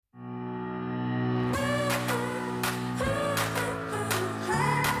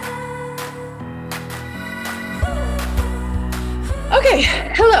Okay,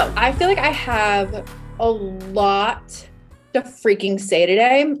 hello. I feel like I have a lot to freaking say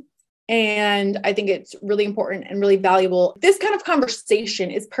today. And I think it's really important and really valuable. This kind of conversation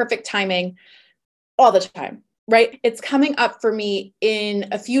is perfect timing all the time, right? It's coming up for me in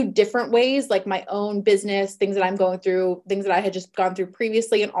a few different ways, like my own business, things that I'm going through, things that I had just gone through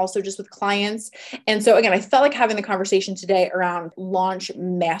previously, and also just with clients. And so, again, I felt like having the conversation today around launch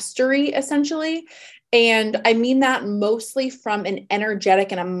mastery, essentially. And I mean that mostly from an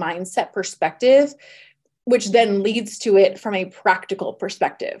energetic and a mindset perspective, which then leads to it from a practical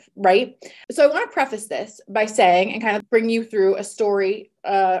perspective, right? So I want to preface this by saying and kind of bring you through a story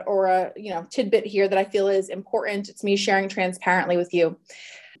or a tidbit here that I feel is important. It's me sharing transparently with you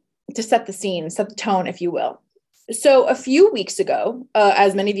to set the scene, set the tone, if you will. So a few weeks ago,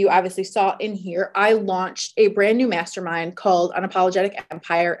 as many of you obviously saw in here, I launched a brand new mastermind called Unapologetic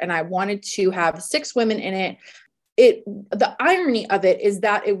Empire, and I wanted to have 6 women in it. The irony of it is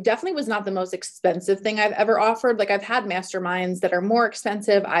that it definitely was not the most expensive thing I've ever offered. Like, I've had masterminds that are more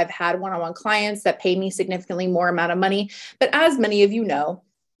expensive. I've had one-on-one clients that pay me significantly more amount of money. But as many of you know,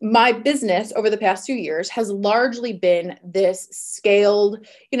 my business over the past few years has largely been this scaled,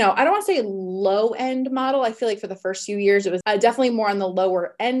 I don't want to say low end model. I feel like for the first few years, it was definitely more on the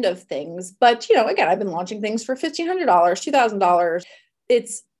lower end of things. But, again, I've been launching things for $1,500, $2,000.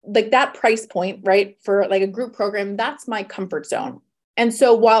 It's like that price point, right? For like a group program, that's my comfort zone. And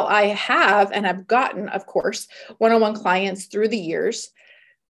so while I have and have gotten, of course, one-on-one clients through the years,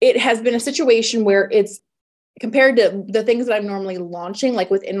 it has been a situation where it's compared to the things that I'm normally launching,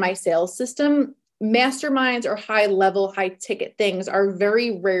 like within my sales system, masterminds or high level, high ticket things are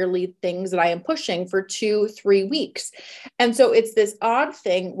very rarely things that I am pushing for 2-3 weeks. And so it's this odd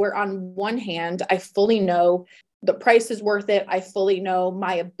thing where on one hand, I fully know the price is worth it. I fully know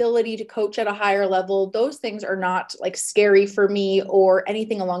my ability to coach at a higher level. Those things are not like scary for me or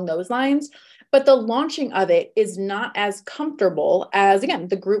anything along those lines. But the launching of it is not as comfortable as, again,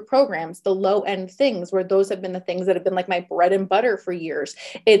 the group programs, the low end things, where those have been the things that have been like my bread and butter for years.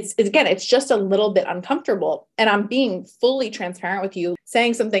 It's just a little bit uncomfortable. And I'm being fully transparent with you,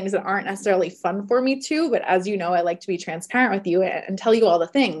 saying some things that aren't necessarily fun for me too. But as you know, I like to be transparent with you and tell you all the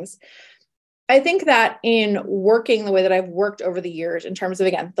things. I think that in working the way that I've worked over the years, in terms of,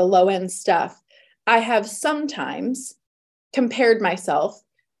 again, the low end stuff, I have sometimes compared myself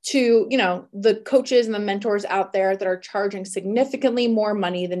to, the coaches and the mentors out there that are charging significantly more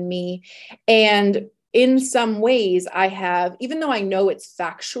money than me. And in some ways I have, even though I know it's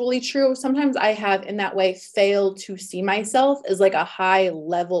factually true, sometimes I have in that way failed to see myself as like a high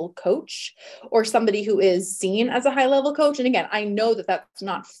level coach or somebody who is seen as a high level coach. And again, I know that that's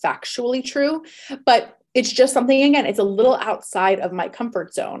not factually true, but it's just something, again, it's a little outside of my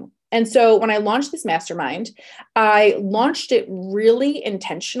comfort zone. And so when I launched this mastermind, I launched it really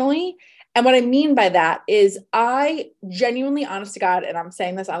intentionally. And what I mean by that is I genuinely, honest to God, and I'm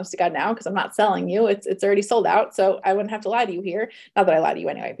saying this honest to God now because I'm not selling you, it's already sold out. So I wouldn't have to lie to you here. Not that I lie to you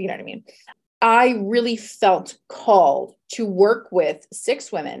anyway, but you know what I mean? I really felt called to work with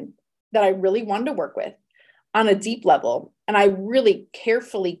 6 women that I really wanted to work with on a deep level. And I really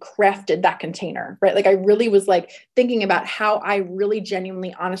carefully crafted that container, right? Like I really was like thinking about how I really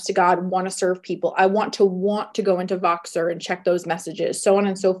genuinely, honest to God, want to serve people. I want to go into Voxer and check those messages, so on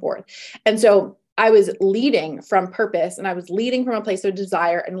and so forth. And so I was leading from purpose, and I was leading from a place of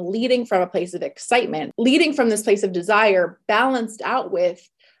desire and leading from a place of excitement, leading from this place of desire, balanced out with,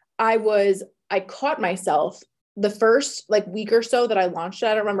 I caught myself the first like week or so that I launched it.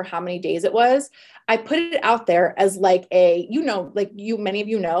 I don't remember how many days it was. I put it out there as like many of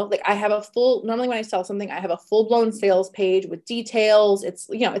you know, like I have normally when I sell something, I have a full blown sales page with details. It's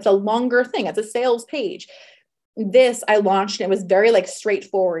a longer thing. It's a sales page. This I launched and it was very like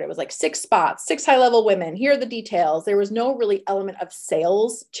straightforward. It was like 6 spots, 6 high level women. Here are the details. There was no really element of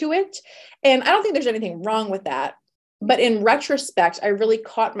sales to it. And I don't think there's anything wrong with that. But in retrospect, I really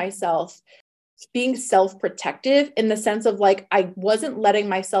caught myself being self-protective in the sense of like, I wasn't letting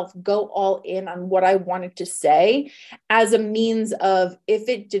myself go all in on what I wanted to say as a means of, if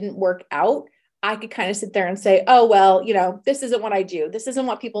it didn't work out, I could kind of sit there and say, oh, well, this isn't what I do. This isn't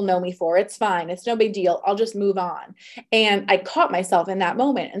what people know me for. It's fine. It's no big deal. I'll just move on. And I caught myself in that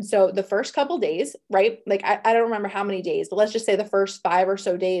moment. And so the first couple of days, right? Like, I don't remember how many days, but let's just say the first 5 or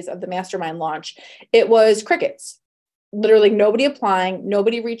so days of the mastermind launch, it was crickets. Literally nobody applying,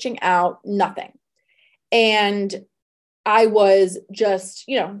 nobody reaching out, nothing. And I was just,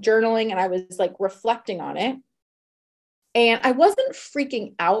 journaling, and I was like reflecting on it. And I wasn't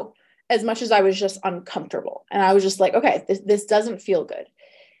freaking out as much as I was just uncomfortable. And I was just like, okay, this doesn't feel good.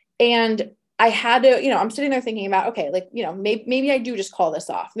 And I had to, I'm sitting there thinking about, okay, like, maybe I do just call this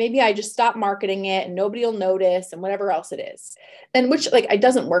off. Maybe I just stop marketing it and nobody will notice and whatever else it is. And which like, it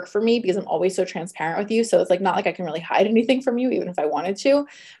doesn't work for me because I'm always so transparent with you. So it's like, not like I can really hide anything from you, even if I wanted to.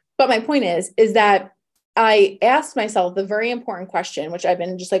 But my point is that I asked myself the very important question, which I've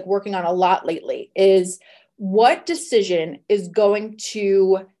been just like working on a lot lately, is what decision is going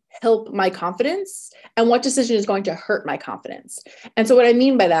to help my confidence and what decision is going to hurt my confidence. And so what I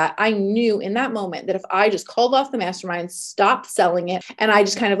mean by that, I knew in that moment that if I just called off the mastermind, stopped selling it, and I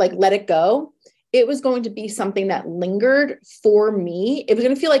just kind of like let it go, it was going to be something that lingered for me. It was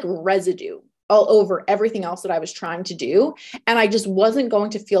going to feel like residue all over everything else that I was trying to do. And I just wasn't going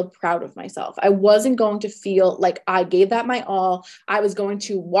to feel proud of myself. I wasn't going to feel like I gave that my all. I was going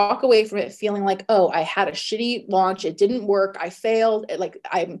to walk away from it feeling like, oh, I had a shitty launch. It didn't work. I failed.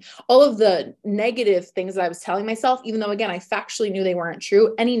 I'm all of the negative things that I was telling myself, even though again, I factually knew they weren't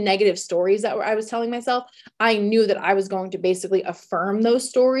true. Any negative stories that I was telling myself, I knew that I was going to basically affirm those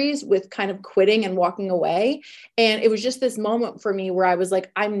stories with kind of quitting and walking away. And it was just this moment for me where I was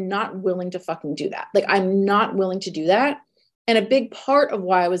like, I'm not willing to fucking do that. Like, I'm not willing to do that. And a big part of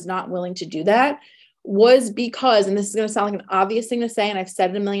why I was not willing to do that was because, and this is going to sound like an obvious thing to say, and I've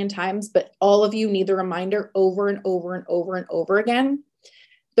said it a million times, but all of you need the reminder over and over and over and over again.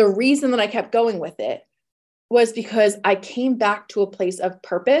 The reason that I kept going with it was because I came back to a place of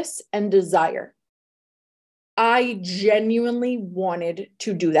purpose and desire. I genuinely wanted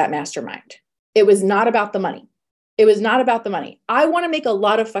to do that mastermind. It was not about the money. It was not about the money. I want to make a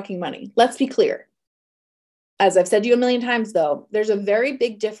lot of fucking money. Let's be clear. As I've said to you a million times, though, there's a very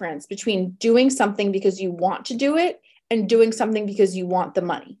big difference between doing something because you want to do it and doing something because you want the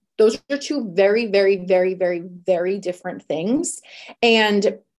money. Those are two very, very, very, very, very different things.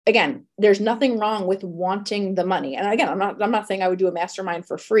 And again, there's nothing wrong with wanting the money. And again, I'm not saying I would do a mastermind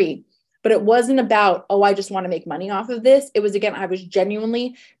for free, but it wasn't about, oh, I just want to make money off of this. It was, again, I was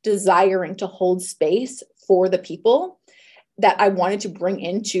genuinely desiring to hold space for the people that I wanted to bring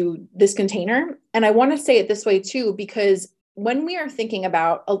into this container. And I want to say it this way too, because when we are thinking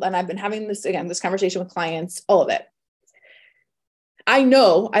about, and I've been having this conversation with clients, all of it. I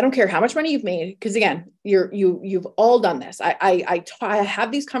know, I don't care how much money you've made, because again, you've all done this. I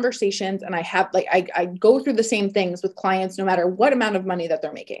have these conversations and I go through the same things with clients, no matter what amount of money that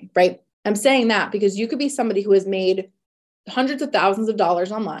they're making, right? I'm saying that because you could be somebody who has made hundreds of thousands of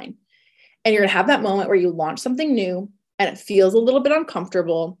dollars online, and you're going to have that moment where you launch something new and it feels a little bit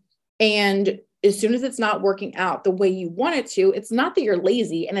uncomfortable. And as soon as it's not working out the way you want it to, it's not that you're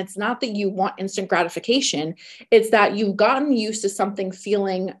lazy and it's not that you want instant gratification. It's that you've gotten used to something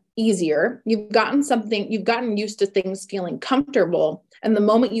feeling easier. You've gotten used to things feeling comfortable. And the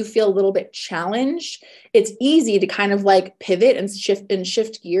moment you feel a little bit challenged, it's easy to kind of like pivot and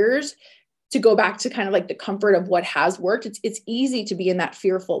shift gears to go back to kind of like the comfort of what has worked. It's easy to be in that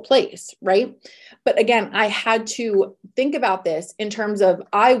fearful place, right? But again, I had to think about this in terms of,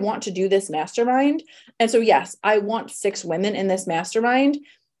 I want to do this mastermind. And so yes, I want 6 women in this mastermind,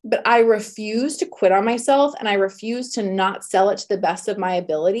 but I refuse to quit on myself and I refuse to not sell it to the best of my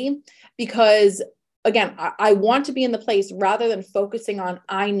ability, because again, I want to be in the place rather than focusing on,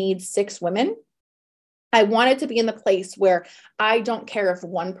 I need 6 women. I wanted to be in the place where I don't care if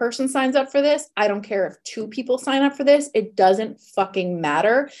 1 person signs up for this. I don't care if 2 people sign up for this. It doesn't fucking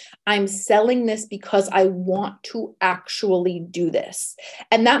matter. I'm selling this because I want to actually do this.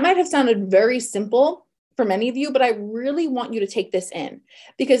 And that might have sounded very simple for many of you, but I really want you to take this in,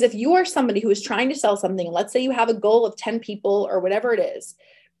 because if you are somebody who is trying to sell something, let's say you have a goal of 10 people or whatever it is,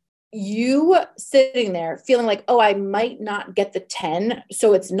 you sitting there feeling like, oh, I might not get the 10,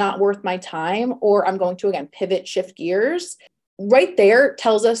 so it's not worth my time, or I'm going to, again, pivot, shift gears, right there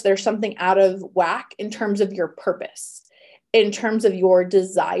tells us there's something out of whack in terms of your purpose, in terms of your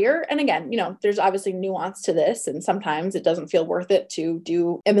desire. And again, there's obviously nuance to this. And sometimes it doesn't feel worth it to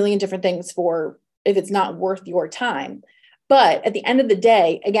do a million different things for, if it's not worth your time. But at the end of the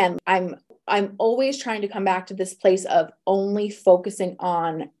day, again, I'm always trying to come back to this place of only focusing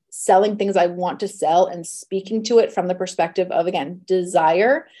on selling things I want to sell and speaking to it from the perspective of, again,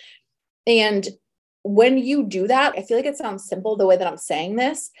 desire. And when you do that, I feel like it sounds simple the way that I'm saying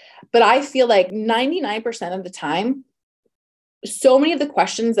this, but I feel like 99% of the time, so many of the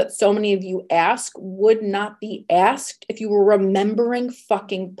questions that so many of you ask would not be asked if you were remembering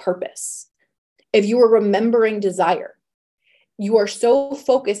fucking purpose, if you were remembering desire. You are so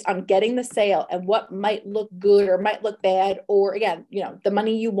focused on getting the sale and what might look good or might look bad, or again, the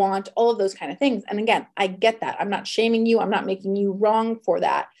money you want, all of those kind of things. And again, I get that. I'm not shaming you. I'm not making you wrong for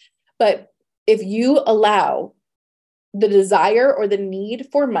that. But if you allow the desire or the need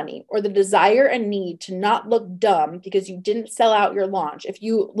for money, or the desire and need to not look dumb because you didn't sell out your launch, if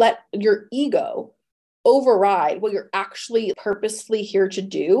you let your ego override what you're actually purposefully here to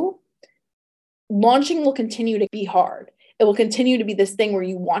do, launching will continue to be hard. It will continue to be this thing where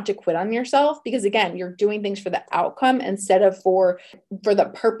you want to quit on yourself because, again, you're doing things for the outcome instead of for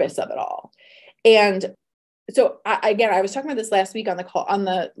the purpose of it all. And so I was talking about this last week on the call, on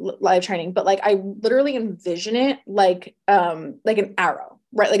the live training, but like, I literally envision it like an arrow,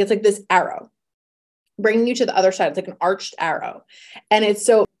 right? Like it's like this arrow bringing you to the other side. It's like an arched arrow. And it's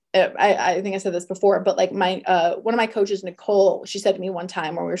so, I think I said this before, but like one of my coaches, Nicole, she said to me one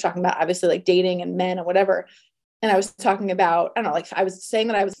time when we were talking about obviously like dating and men and whatever. And I was talking about, I don't know, like I was saying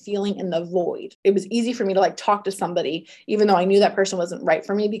that I was feeling in the void. It was easy for me to like talk to somebody, even though I knew that person wasn't right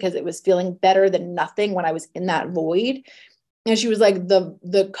for me, because it was feeling better than nothing when I was in that void. And she was like,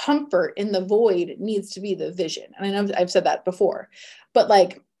 the comfort in the void needs to be the vision. And I know I've said that before, but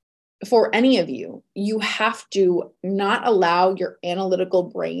like for any of you, you have to not allow your analytical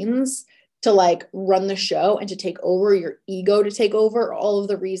brains to like run the show and to take over, your ego to take over all of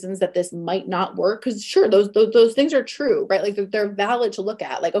the reasons that this might not work. Cause sure, those things are true, right? Like they're valid to look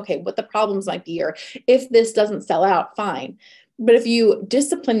at, like, okay, what the problems might be, or if this doesn't sell out, fine. But if you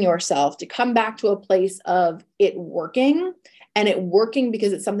discipline yourself to come back to a place of it working, and it working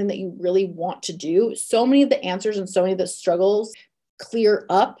because it's something that you really want to do, so many of the answers and so many of the struggles clear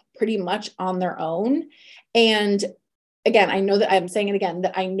up pretty much on their own. And again, I know that I'm saying it again,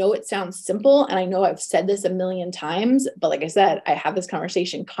 that I know it sounds simple, and I know I've said this a million times, but like I said, I have this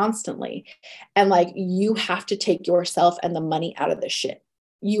conversation constantly. And like, you have to take yourself and the money out of this shit.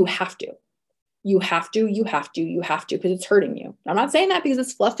 You have to, because it's hurting you. I'm not saying that because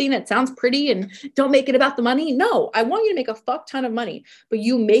it's fluffy and it sounds pretty and don't make it about the money. No, I want you to make a fuck ton of money, but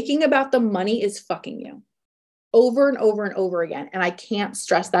you making about the money is fucking you over and over and over again. And I can't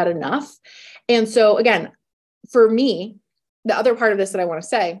stress that enough. And so again, for me, the other part of this that I want to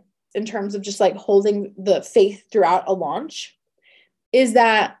say in terms of just like holding the faith throughout a launch is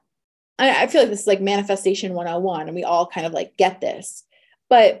that I feel like this is like manifestation 101, and we all kind of like get this,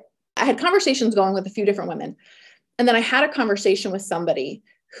 but I had conversations going with a few different women. And then I had a conversation with somebody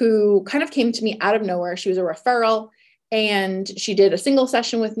who kind of came to me out of nowhere. She was a referral, and she did a single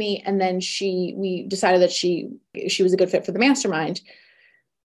session with me. And then we decided that she was a good fit for the mastermind.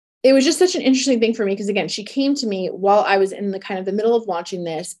 It was just such an interesting thing for me because, again, she came to me while I was in the kind of the middle of launching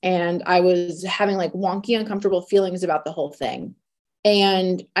this, and I was having like wonky, uncomfortable feelings about the whole thing.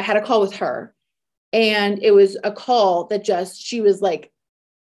 And I had a call with her, and it was a call that she was like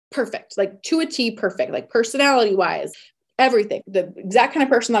perfect, like to a T, perfect, like personality wise, everything, the exact kind of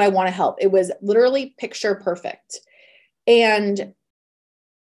person that I want to help. It was literally picture perfect. And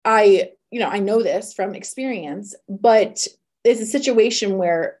I know this from experience, but it's a situation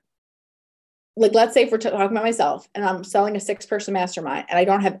where, like, let's say if we're talking about myself and I'm selling a 6-person mastermind and I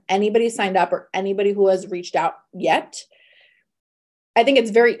don't have anybody signed up or anybody who has reached out yet, I think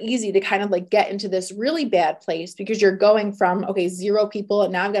it's very easy to kind of like get into this really bad place because you're going from, okay, 0 people.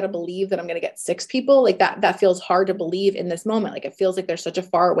 And now I've got to believe that I'm going to get 6 people. Like that feels hard to believe in this moment. Like it feels like there's such a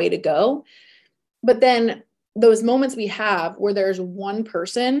far way to go. But then those moments we have where there's one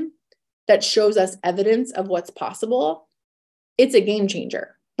person that shows us evidence of what's possible, it's a game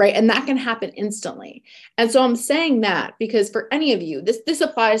changer. Right. And that can happen instantly. And so I'm saying that because for any of you, this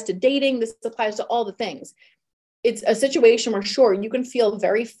applies to dating. This applies to all the things. It's a situation where, sure, you can feel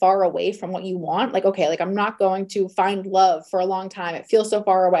very far away from what you want. Like, okay, like I'm not going to find love for a long time. It feels so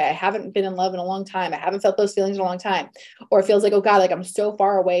far away. I haven't been in love in a long time. I haven't felt those feelings in a long time. Or it feels like, oh God, like I'm so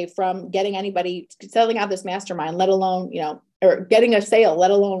far away from getting anybody selling out this mastermind, let alone, or getting a sale,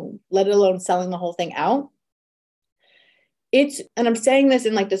 let alone selling the whole thing out. And I'm saying this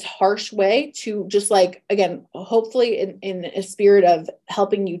in like this harsh way to just like, again, hopefully in a spirit of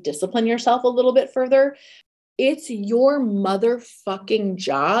helping you discipline yourself a little bit further. It's your motherfucking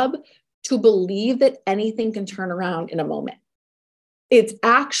job to believe that anything can turn around in a moment. It's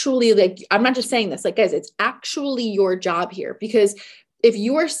actually like, I'm not just saying this, like, guys, it's actually your job here, because if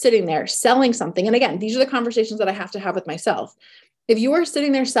you are sitting there selling something, and again, these are the conversations that I have to have with myself. If you are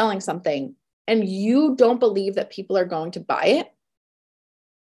sitting there selling something and you don't believe that people are going to buy it,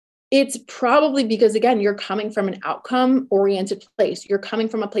 it's probably because, again, you're coming from an outcome-oriented place. You're coming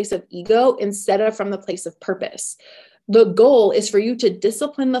from a place of ego instead of from the place of purpose. The goal is for you to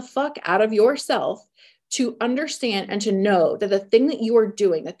discipline the fuck out of yourself to understand and to know that the thing that you are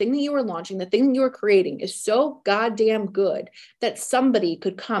doing, the thing that you are launching, the thing that you are creating is so goddamn good that somebody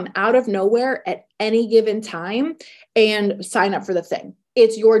could come out of nowhere at any given time and sign up for the thing.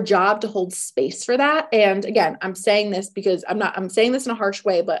 it's your job to hold space for that. And again, I'm saying this because I'm saying this in a harsh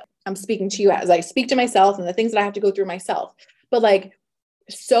way, but I'm speaking to you as I speak to myself and the things that I have to go through myself. But like,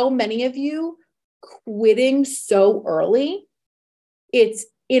 so many of you quitting so early, it's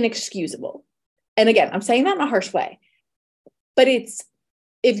inexcusable. And again, I'm saying that in a harsh way, but it's,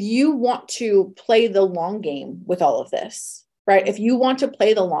 if you want to play the long game with all of this, right? If you want to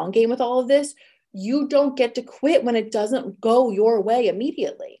play the long game with all of this, you don't get to quit when it doesn't go your way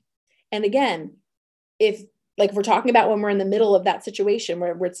immediately. And again, if we're talking about when we're in the middle of that situation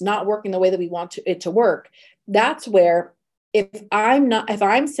where it's not working the way that we want it to work, that's where if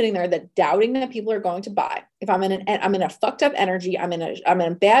I'm sitting there that doubting that people are going to buy, if I'm in a fucked up energy, I'm in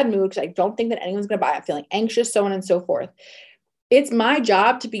a bad mood because I don't think that anyone's going to buy, I'm feeling anxious, so on and so forth. It's my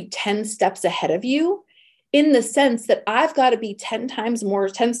job to be 10 steps ahead of you, in the sense that I've got to be 10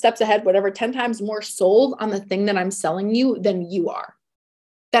 steps ahead, whatever, 10 times more sold on the thing that I'm selling you than you are.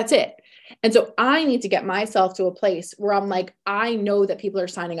 That's it. And so I need to get myself to a place where I'm like, I know that people are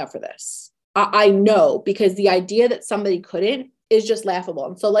signing up for this. I know, because the idea that somebody couldn't is just laughable.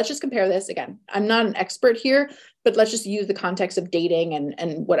 And so let's just compare this again. I'm not an expert here, but let's just use the context of dating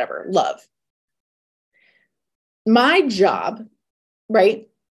and whatever, love. My job, right,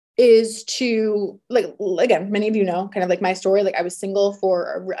 is to, like, again, many of you know kind of like my story. Like I was single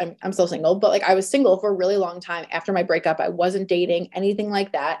I'm still single, but like I was single for a really long time after my breakup. I wasn't dating anything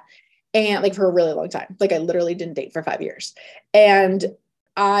like that. And like for a really long time, like I literally didn't date for 5 years. And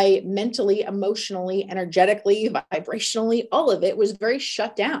I mentally, emotionally, energetically, vibrationally, all of it was very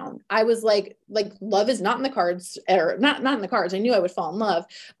shut down. I was like love is not in the cards, or not in the cards. I knew I would fall in love,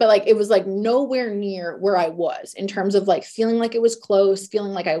 but like, it was like nowhere near where I was in terms of like feeling like it was close,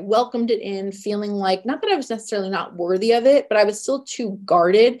 feeling like I welcomed it in, feeling like, not that I was necessarily not worthy of it, but I was still too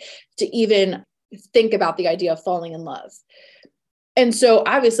guarded to even think about the idea of falling in love. And so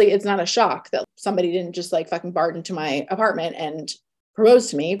obviously it's not a shock that somebody didn't just like fucking barge into my apartment and propose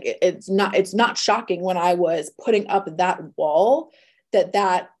to me. It's not shocking when I was putting up that wall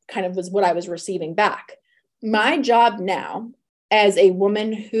that kind of was what I was receiving back. My job now, as a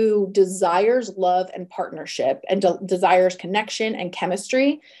woman who desires love and partnership and desires connection and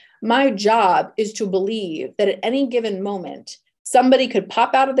chemistry, my job is to believe that at any given moment, somebody could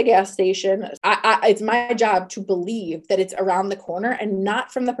pop out of the gas station. It's my job to believe that it's around the corner, and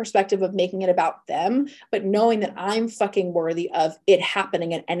not from the perspective of making it about them, but knowing that I'm fucking worthy of it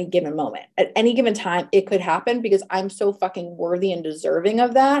happening at any given moment. At any given time, it could happen because I'm so fucking worthy and deserving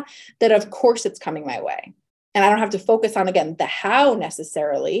of that of course it's coming my way. And I don't have to focus on, again, the how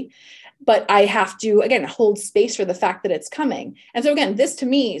necessarily, but I have to, again, hold space for the fact that it's coming. And so again, this to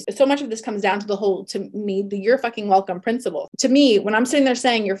me, so much of this comes down to the you're fucking welcome principle. To me, when I'm sitting there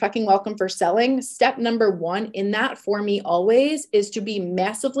saying you're fucking welcome for selling, step number one in that for me always is to be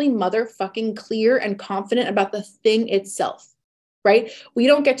massively motherfucking clear and confident about the thing itself, right? We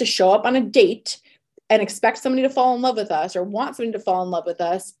don't get to show up on a date and expect somebody to fall in love with us or want somebody to fall in love with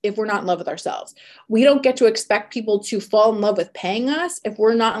us if we're not in love with ourselves. We don't get to expect people to fall in love with paying us if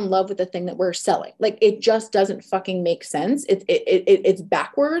we're not in love with the thing that we're selling. Like, it just doesn't fucking make sense. It's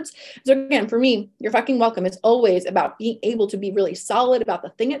backwards. So again, for me, you're fucking welcome. It's always about being able to be really solid about the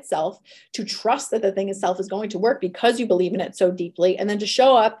thing itself, to trust that the thing itself is going to work because you believe in it so deeply, and then to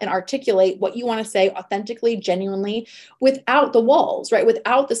show up and articulate what you want to say authentically, genuinely, without the walls, right?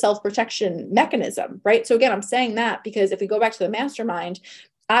 Without the self-protection mechanism. Right. So again, I'm saying that because if we go back to the mastermind,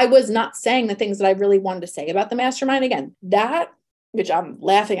 I was not saying the things that I really wanted to say about the mastermind. Again, that, which I'm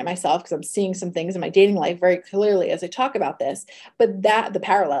laughing at myself because I'm seeing some things in my dating life very clearly as I talk about this, but the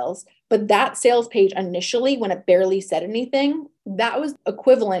parallels, but that sales page initially, when it barely said anything, that was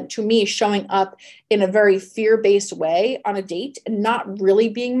equivalent to me showing up in a very fear-based way on a date and not really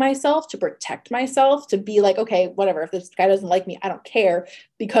being myself, to protect myself, to be like, okay, whatever, if this guy doesn't like me, I don't care,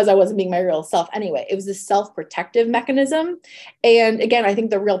 because I wasn't being my real self anyway. It was a self-protective mechanism. And again, I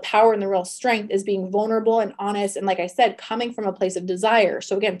think the real power and the real strength is being vulnerable and honest. And like I said, coming from a place of desire.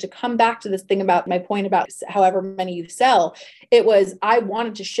 So again, to come back to this thing about my point about however many you sell, it was, I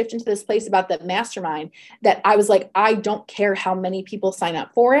wanted to shift into this place about the mastermind that I was like, I don't care how many people sign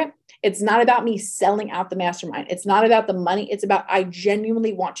up for it. It's not about me selling out the mastermind. It's not about the money. It's about, I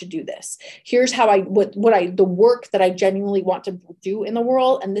genuinely want to do this. Here's how the work that I genuinely want to do in the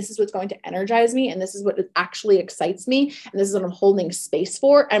world. And this is what's going to energize me. And this is what actually excites me. And this is what I'm holding space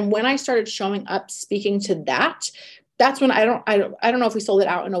for. And when I started showing up, speaking to that, that's when I don't know if we sold it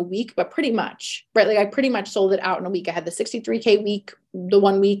out in a week, but pretty much, right? Like I pretty much sold it out in a week. I had the 63K week, the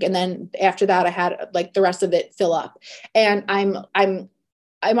 1 week. And then after that, I had like the rest of it fill up. And I'm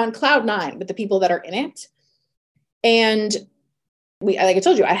on cloud 9 with the people that are in it. And like I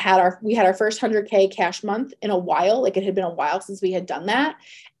told you, we had our first 100K cash month in a while. Like it had been a while since we had done that.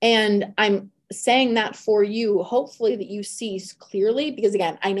 And I'm saying that for you, hopefully that you see clearly, because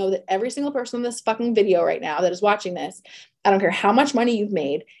again, I know that every single person in this fucking video right now that is watching this, I don't care how much money you've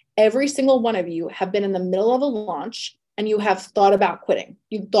made, every single one of you have been in the middle of a launch and you have thought about quitting.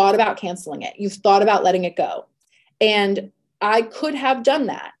 You've thought about canceling it. You've thought about letting it go. And I could have done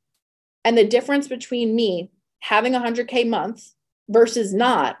that. And the difference between me having 100K month versus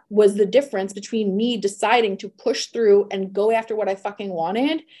not was the difference between me deciding to push through and go after what I fucking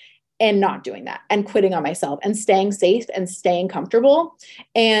wanted and not doing that and quitting on myself and staying safe and staying comfortable.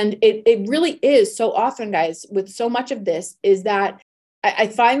 And it really is so often, guys, with so much of this is that I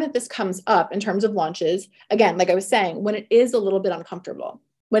find that this comes up in terms of launches. Again, like I was saying, when it is a little bit uncomfortable,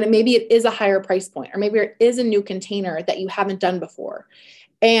 when maybe it is a higher price point, or maybe it is a new container that you haven't done before.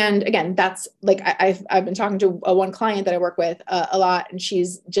 And again, that's like, I've been talking to one client that I work with a lot, and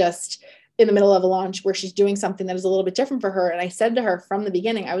she's just in the middle of a launch where she's doing something that is a little bit different for her. And I said to her from the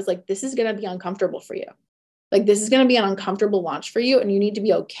beginning, I was like, this is going to be uncomfortable for you. Like, this is going to be an uncomfortable launch for you. And you need to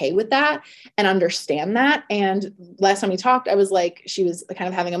be okay with that and understand that. And last time we talked, I was like, she was kind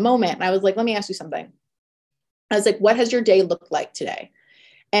of having a moment. And I was like, let me ask you something. I was like, what has your day looked like today?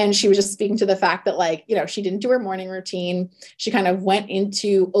 And she was just speaking to the fact that, like, you know, she didn't do her morning routine. She kind of went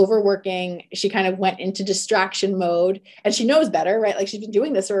into overworking. She kind of went into distraction mode, and she knows better, right? Like, she's been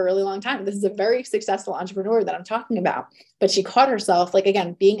doing this for a really long time. This is a very successful entrepreneur that I'm talking about, but she caught herself, like,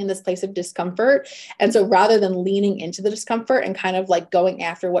 again, being in this place of discomfort. And so rather than leaning into the discomfort and kind of like going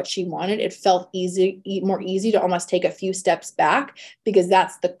after what she wanted, it felt more easy to almost take a few steps back, because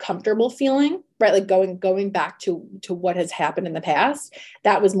that's the comfortable feeling, right? Like going back to what has happened in the past.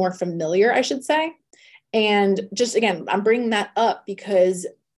 That was more familiar, I should say. And just, again, I'm bringing that up because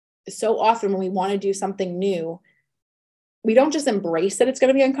so often when we want to do something new, we don't just embrace that it's going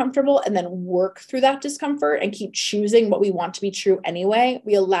to be uncomfortable and then work through that discomfort and keep choosing what we want to be true anyway.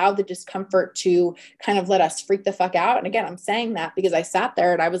 We allow the discomfort to kind of let us freak the fuck out. And again, I'm saying that because I sat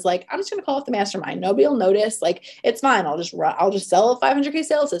there and I was like, I'm just going to call it the mastermind. Nobody will notice. Like, it's fine. I'll just sell a 500K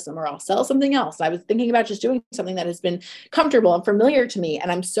sales system, or I'll sell something else. And I was thinking about just doing something that has been comfortable and familiar to me.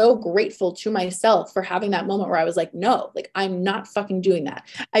 And I'm so grateful to myself for having that moment where I was like, no, like, I'm not fucking doing that.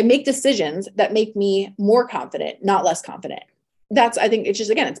 I make decisions that make me more confident, not less confident. I think it's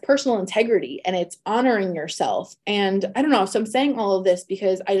just, again, it's personal integrity and it's honoring yourself. And I don't know. So I'm saying all of this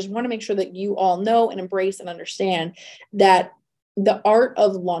because I just want to make sure that you all know and embrace and understand that the art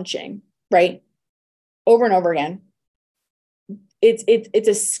of launching, right, over and over again, it's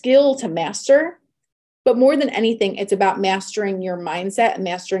a skill to master. But more than anything, it's about mastering your mindset and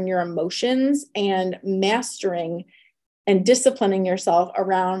mastering your emotions and mastering and disciplining yourself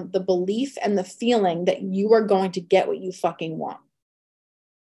around the belief and the feeling that you are going to get what you fucking want.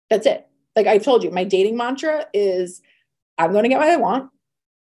 That's it. Like I told you, my dating mantra is, I'm going to get what I want.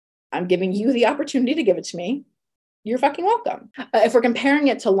 I'm giving you the opportunity to give it to me. You're fucking welcome. If we're comparing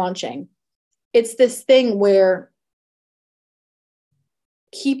it to launching, it's this thing where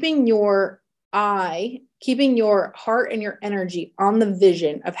keeping your heart and your energy on the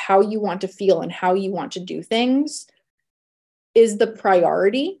vision of how you want to feel and how you want to do things is the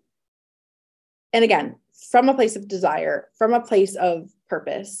priority. And again, from a place of desire, from a place of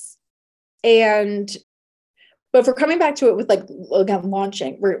purpose. But if we're coming back to it with, like, again,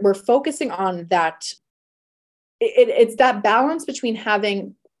 launching, we're focusing on that. It's that balance between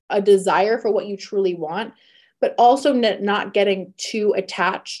having a desire for what you truly want, but also not getting too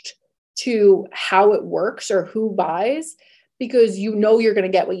attached to how it works or who buys, because you know you're going to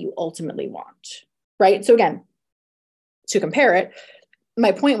get what you ultimately want, right? So again, to compare it,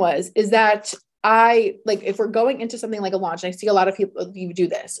 my point is that if we're going into something like a launch, and I see a lot of people, you do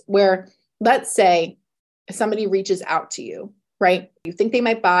this, where let's say somebody reaches out to you, right? You think they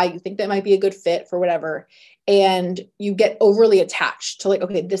might buy, you think that might be a good fit for whatever. And you get overly attached to, like,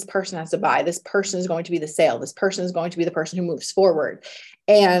 okay, this person has to buy. This person is going to be the sale. This person is going to be the person who moves forward.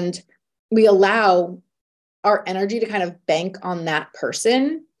 And we allow our energy to kind of bank on that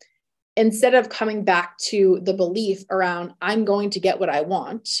person, instead of coming back to the belief around, I'm going to get what I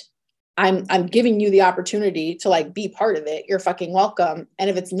want. I'm giving you the opportunity to, like, be part of it. You're fucking welcome. And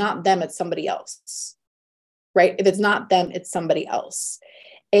if it's not them, it's somebody else, right? If it's not them, it's somebody else.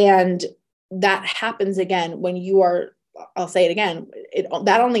 And that happens again when you are, I'll say it again,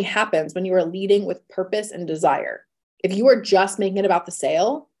 that only happens when you are leading with purpose and desire. If you are just making it about the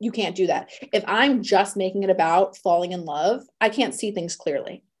sale, you can't do that. If I'm just making it about falling in love, I can't see things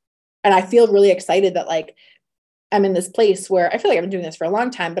clearly. And I feel really excited that, like, I'm in this place where I feel like I've been doing this for a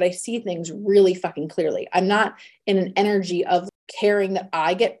long time, but I see things really fucking clearly. I'm not in an energy of caring that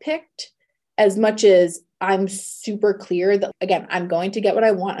I get picked as much as I'm super clear that, again, I'm going to get what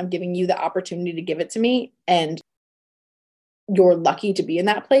I want. I'm giving you the opportunity to give it to me. And you're lucky to be in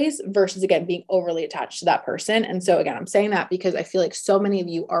that place versus, again, being overly attached to that person. And so again, I'm saying that because I feel like so many of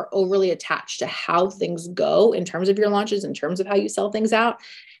you are overly attached to how things go in terms of your launches, in terms of how you sell things out.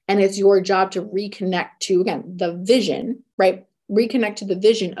 And it's your job to reconnect to, again, the vision, right? Reconnect to the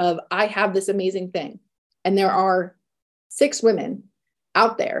vision of, I have this amazing thing. And there are 6 women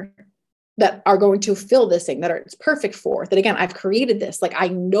out there that are going to fill this thing that it's perfect for, that again, I've created this, like, I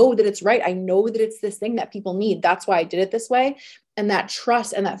know that it's right. I know that it's this thing that people need. That's why I did it this way. And that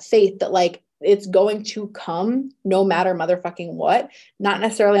trust and that faith that like, it's going to come no matter motherfucking what, not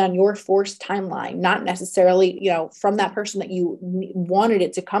necessarily on your forced timeline, not necessarily, you know, from that person that you wanted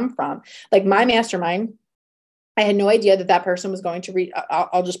it to come from. Like my mastermind, I had no idea that that person was going to read.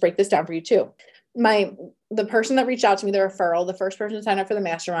 I'll just break this down for you too. The person that reached out to me, the referral, the first person to sign up for the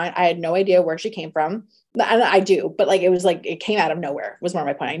mastermind, I had no idea where she came from. And I do, but like, it was like, it came out of nowhere was more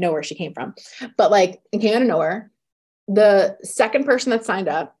my point. I know where she came from, but like it came out of nowhere. The second person that signed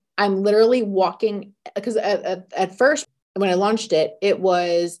up, I'm literally walking, because at first when I launched it, it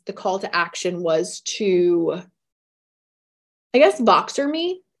was, the call to action was to, I guess, Voxer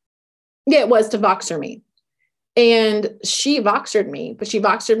me. Yeah, it was to Voxer me. And she Voxered me, but she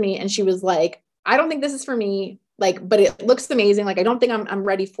Voxered me and she was like, I don't think this is for me. Like, but it looks amazing. Like, I don't think I'm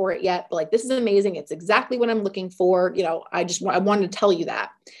ready for it yet, but like, this is amazing. It's exactly what I'm looking for. You know, I wanted to tell you that.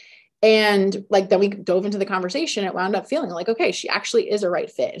 And like, then we dove into the conversation. It wound up feeling like, okay, she actually is a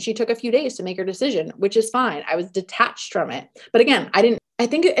right fit. And she took a few days to make her decision, which is fine. I was detached from it. But again, I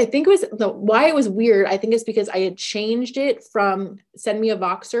think it was why it was weird. I think it's because I had changed it from send me a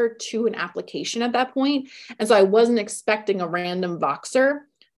Voxer to an application at that point. And so I wasn't expecting a random Voxer,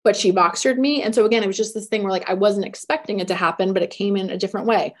 but she Voxered me. And so again, it was just this thing where like, I wasn't expecting it to happen, but it came in a different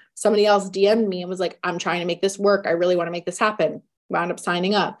way. Somebody else DM'd me and was like, I'm trying to make this work. I really want to make this happen. Wound up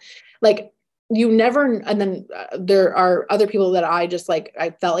signing up. Like, you never, and then there are other people that I just like,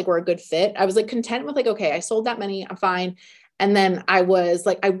 I felt like were a good fit. I was like content with like, okay, I sold that many, I'm fine. And then I was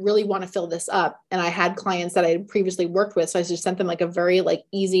like, I really want to fill this up. And I had clients that I had previously worked with. So I just sent them like a very like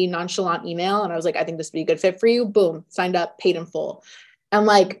easy, nonchalant email. And I was like, I think this would be a good fit for you. Boom, signed up, paid in full. And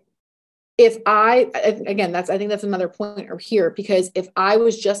like, again, I think that's another point here, because if I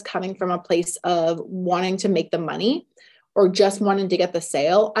was just coming from a place of wanting to make the money or just wanting to get the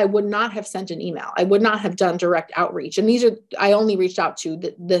sale, I would not have sent an email. I would not have done direct outreach. And I only reached out to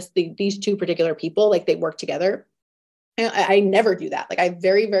these 2 particular people, like they work together. And I never do that. Like I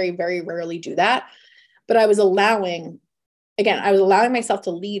very, very, very rarely do that. But I was allowing myself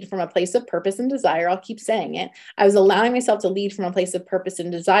to lead from a place of purpose and desire. I'll keep saying it. I was allowing myself to lead from a place of purpose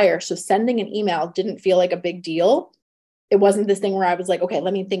and desire. So sending an email didn't feel like a big deal. It wasn't this thing where I was like, okay,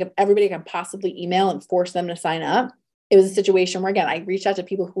 let me think of everybody I can possibly email and force them to sign up. It was a situation where, again, I reached out to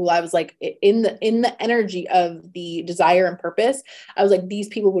people who I was like, in the energy of the desire and purpose, I was like, these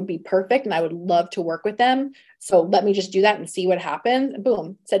people would be perfect and I would love to work with them. So let me just do that and see what happens. And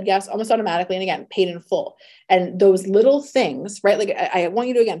boom, said yes, almost automatically. And again, paid in full. And those little things, right? Like I want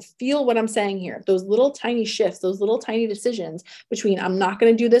you to, again, feel what I'm saying here. Those little tiny shifts, those little tiny decisions between I'm not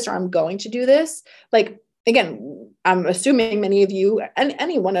going to do this or I'm going to do this. Like, again, I'm assuming many of you and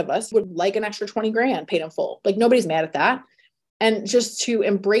any one of us would like an extra 20 grand paid in full. Like nobody's mad at that. And just to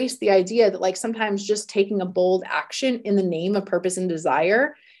embrace the idea that like sometimes just taking a bold action in the name of purpose and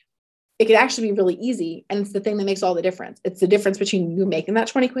desire, it could actually be really easy. And it's the thing that makes all the difference. It's the difference between you making that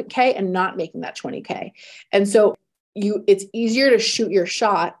 20K and not making that 20K. And so it's easier to shoot your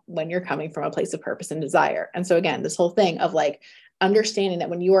shot when you're coming from a place of purpose and desire. And so again, this whole thing of like understanding that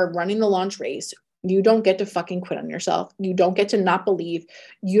when you are running the launch race, you don't get to fucking quit on yourself. You don't get to not believe.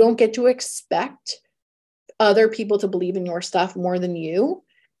 You don't get to expect other people to believe in your stuff more than you.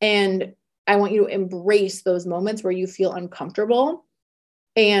 And I want you to embrace those moments where you feel uncomfortable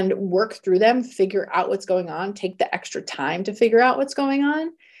and work through them, figure out what's going on, take the extra time to figure out what's going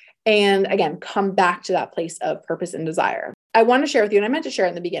on. And again, come back to that place of purpose and desire. I want to share with you, and I meant to share it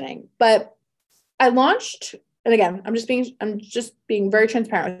in the beginning, but I launched, and again, I'm just being very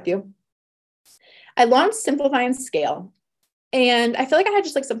transparent with you. I launched Simplify and Scale. And I feel like I had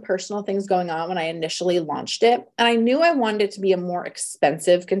just like some personal things going on when I initially launched it. And I knew I wanted it to be a more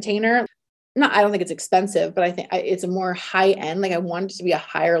expensive container. I don't think it's expensive, but I think it's a more high end. Like I wanted it to be a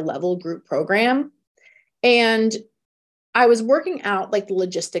higher level group program. And I was working out like the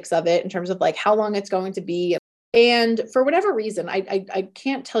logistics of it in terms of like how long it's going to be, And for whatever reason, I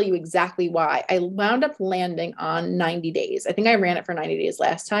can't tell you exactly why, I wound up landing on 90 days. I think I ran it for 90 days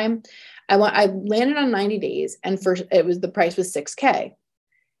last time. I landed on 90 days, and the price was 6K.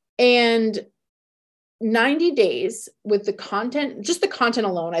 And 90 days with the content, just the content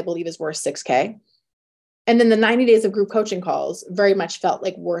alone, I believe is worth 6K. And then the 90 days of group coaching calls very much felt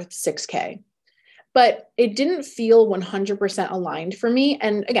like worth 6K. But it didn't feel 100% aligned for me.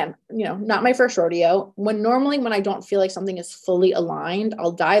 And again, not my first rodeo. When I don't feel like something is fully aligned,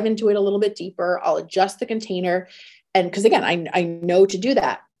 I'll dive into it a little bit deeper. I'll adjust the container. And because again, I know to do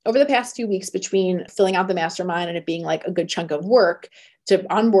that. Over the past few weeks, between filling out the mastermind and it being like a good chunk of work to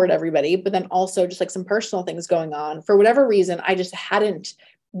onboard everybody, but then also just like some personal things going on, for whatever reason, I just hadn't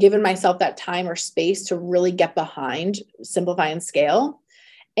given myself that time or space to really get behind Simplify and Scale.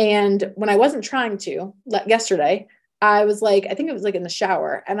 And when I wasn't trying to, yesterday, I was like, I think it was like in the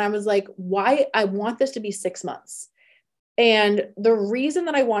shower, and I was like, why? I want this to be 6 months. And the reason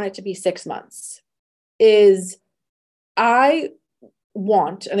that I want it to be 6 months is I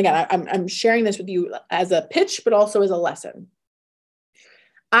want, and again, I'm sharing this with you as a pitch, but also as a lesson.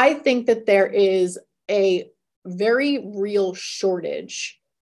 I think that there is a very real shortage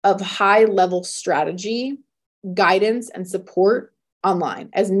of high level strategy, guidance, and support online.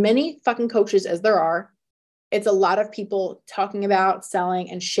 As many fucking coaches as there are, it's a lot of people talking about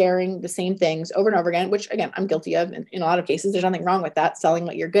selling and sharing the same things over and over again, which again, I'm guilty of in a lot of cases. There's nothing wrong with that, selling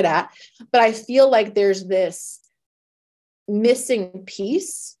what you're good at. But I feel like there's this missing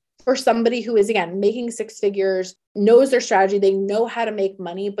piece for somebody who is, again, making 6 figures, knows their strategy, they know how to make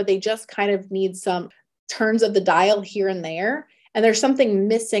money, but they just kind of need some turns of the dial here and there. And there's something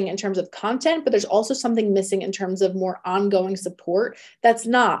missing in terms of content, but there's also something missing in terms of more ongoing support that's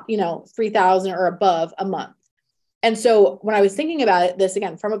not, $3,000 or above a month. And so when I was thinking about it, this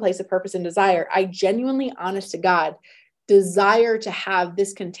again, from a place of purpose and desire, I genuinely, honest to God, desire to have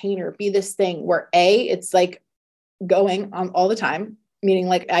this container be this thing where it's like going on all the time, meaning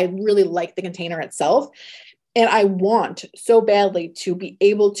like I really like the container itself. And I want so badly to be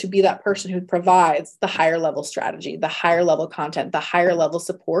able to be that person who provides the higher level strategy, the higher level content, the higher level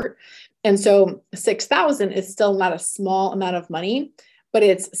support. And so 6,000 is still not a small amount of money, but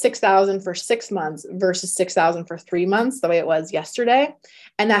it's 6,000 for 6 months versus 6,000 for 3 months, the way it was yesterday.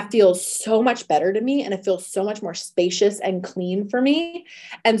 And that feels so much better to me. And it feels so much more spacious and clean for me.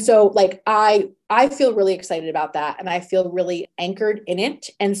 And so like, I feel really excited about that. And I feel really anchored in it.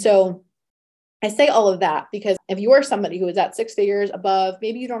 And so I say all of that because if you are somebody who is at 6 figures above,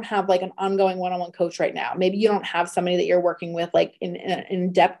 maybe you don't have like an ongoing one-on-one coach right now. Maybe you don't have somebody that you're working with like in an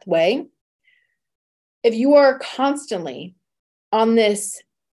in-depth way. If you are constantly on this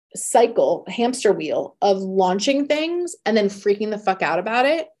cycle, hamster wheel of launching things and then freaking the fuck out about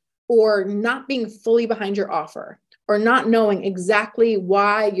it, or not being fully behind your offer, or not knowing exactly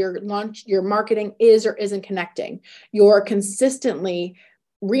why your marketing is or isn't connecting, you're consistently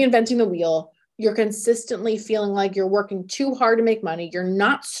reinventing the wheel, you're consistently feeling like you're working too hard to make money, you're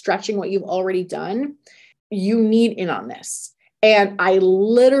not stretching what you've already done, you need in on this. And I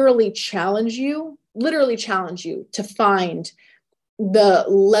literally challenge you to find the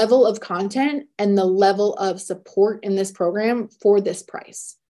level of content and the level of support in this program for this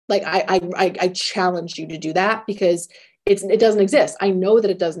price. Like I challenge you to do that because it doesn't exist. I know that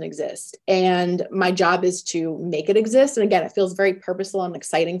it doesn't exist. And my job is to make it exist. And again, it feels very purposeful and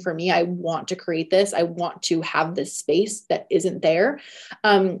exciting for me. I want to create this. I want to have this space that isn't there.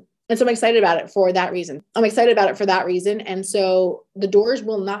 And so I'm excited about it for that reason. And so the doors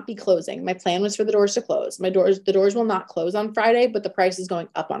will not be closing. My plan was for the doors to close. The doors will not close on Friday, but the price is going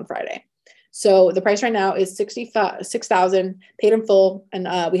up on Friday. So the price right now is $6,000 paid in full.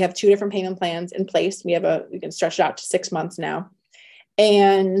 And we have 2 different payment plans in place. We can stretch it out to 6 months now.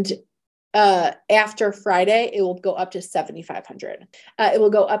 And after Friday, it will go up to $7,500. It will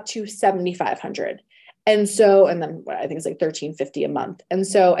go up to $7,500. And then I think it's like $1,350 a month. And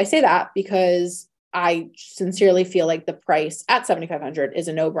so I say that because I sincerely feel like the price at $7,500 is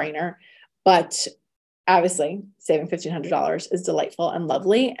a no-brainer, but obviously saving $1,500 is delightful and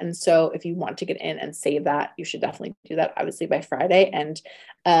lovely. And so if you want to get in and save that, you should definitely do that, obviously, by Friday. And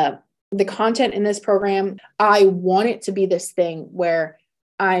the content in this program, I want it to be this thing where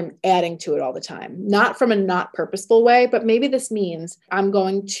I'm adding to it all the time, not from a not purposeful way, but maybe this means I'm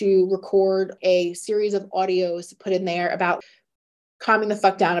going to record a series of audios to put in there about calming the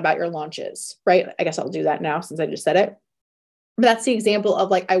fuck down about your launches, right? I guess I'll do that now since I just said it. But that's the example of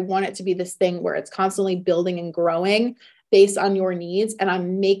like, I want it to be this thing where it's constantly building and growing based on your needs. And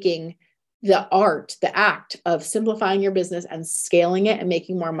I'm making the art, the act of simplifying your business and scaling it and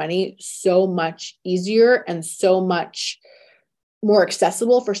making more money so much easier and so much more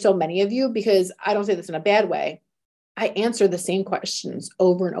accessible for so many of you, because I don't say this in a bad way. I answer the same questions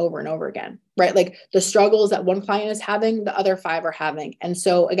over and over and over again, right? Like the struggles that one client is having, the other 5 are having. And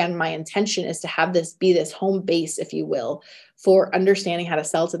so again, my intention is to have this be this home base, if you will, for understanding how to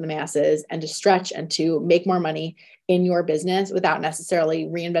sell to the masses and to stretch and to make more money in your business without necessarily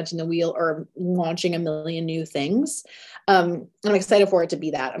reinventing the wheel or launching a million new things. I'm excited for it to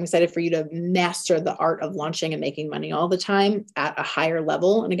be that. I'm excited for you to master the art of launching and making money all the time at a higher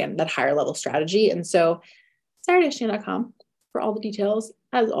level. And again, that higher level strategy. And so SaturdayShana.com for all the details,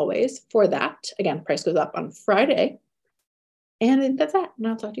 as always, for that. Again, price goes up on Friday. And that's that. And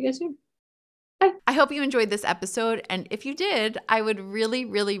I'll talk to you guys soon. Bye. I hope you enjoyed this episode. And if you did, I would really,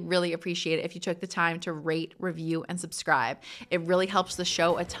 really, really appreciate it if you took the time to rate, review, and subscribe. It really helps the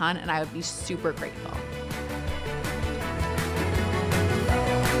show a ton, and I would be super grateful.